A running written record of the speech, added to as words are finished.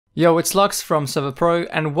Yo, it's Lux from Server.pro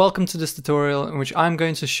and welcome to this tutorial in which I'm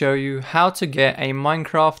going to show you how to get a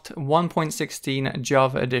Minecraft 1.16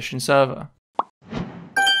 Java Edition server.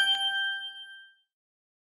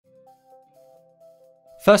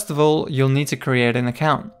 First of all, you'll need to create an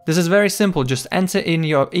account. This is very simple, just enter in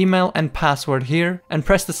your email and password here and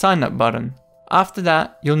press the sign up button. After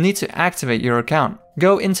that, you'll need to activate your account.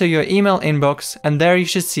 Go into your email inbox and there you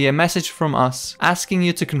should see a message from us asking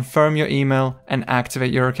you to confirm your email and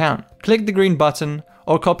activate your account. Click the green button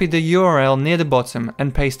or copy the URL near the bottom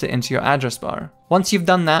and paste it into your address bar. Once you've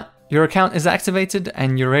done that, your account is activated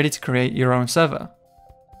and you're ready to create your own server.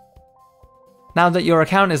 Now that your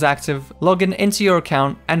account is active, log in into your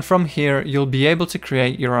account and from here you'll be able to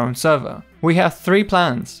create your own server. We have three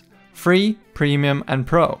plans: Free, Premium and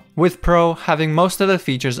Pro, with Pro having most of the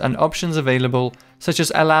features and options available, such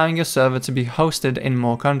as allowing your server to be hosted in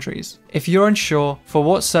more countries. If you're unsure for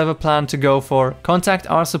what server plan to go for, contact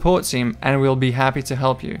our support team and we'll be happy to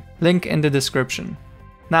help you. Link in the description.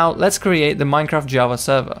 Now let's create the Minecraft Java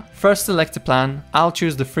server. First select a plan, I'll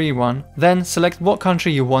choose the free one, then select what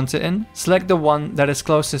country you want it in, select the one that is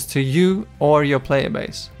closest to you or your player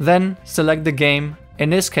base. Then select the game. In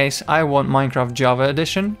this case, I want Minecraft Java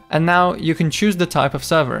Edition, and now you can choose the type of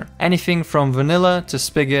server, anything from vanilla to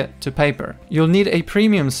spigot to paper. You'll need a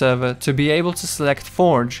premium server to be able to select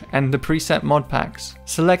Forge and the preset mod packs.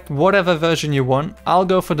 Select whatever version you want, I'll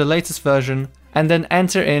go for the latest version, and then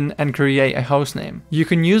enter in and create a hostname. You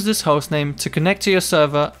can use this hostname to connect to your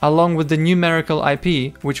server along with the numerical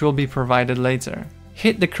IP, which will be provided later.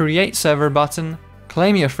 Hit the Create Server button,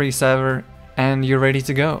 claim your free server, and you're ready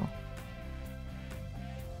to go.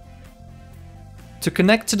 To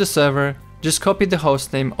connect to the server, just copy the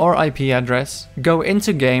hostname or IP address, go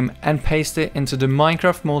into game and paste it into the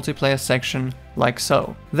Minecraft multiplayer section like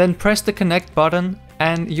so. Then press the connect button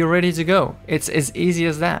and you're ready to go. It's as easy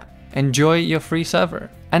as that. Enjoy your free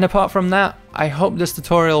server. And apart from that, I hope this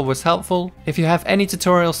tutorial was helpful. If you have any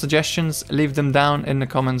tutorial suggestions, leave them down in the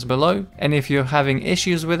comments below. And if you're having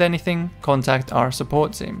issues with anything, contact our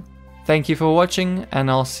support team. Thank you for watching and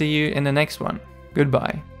I'll see you in the next one.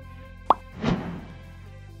 Goodbye.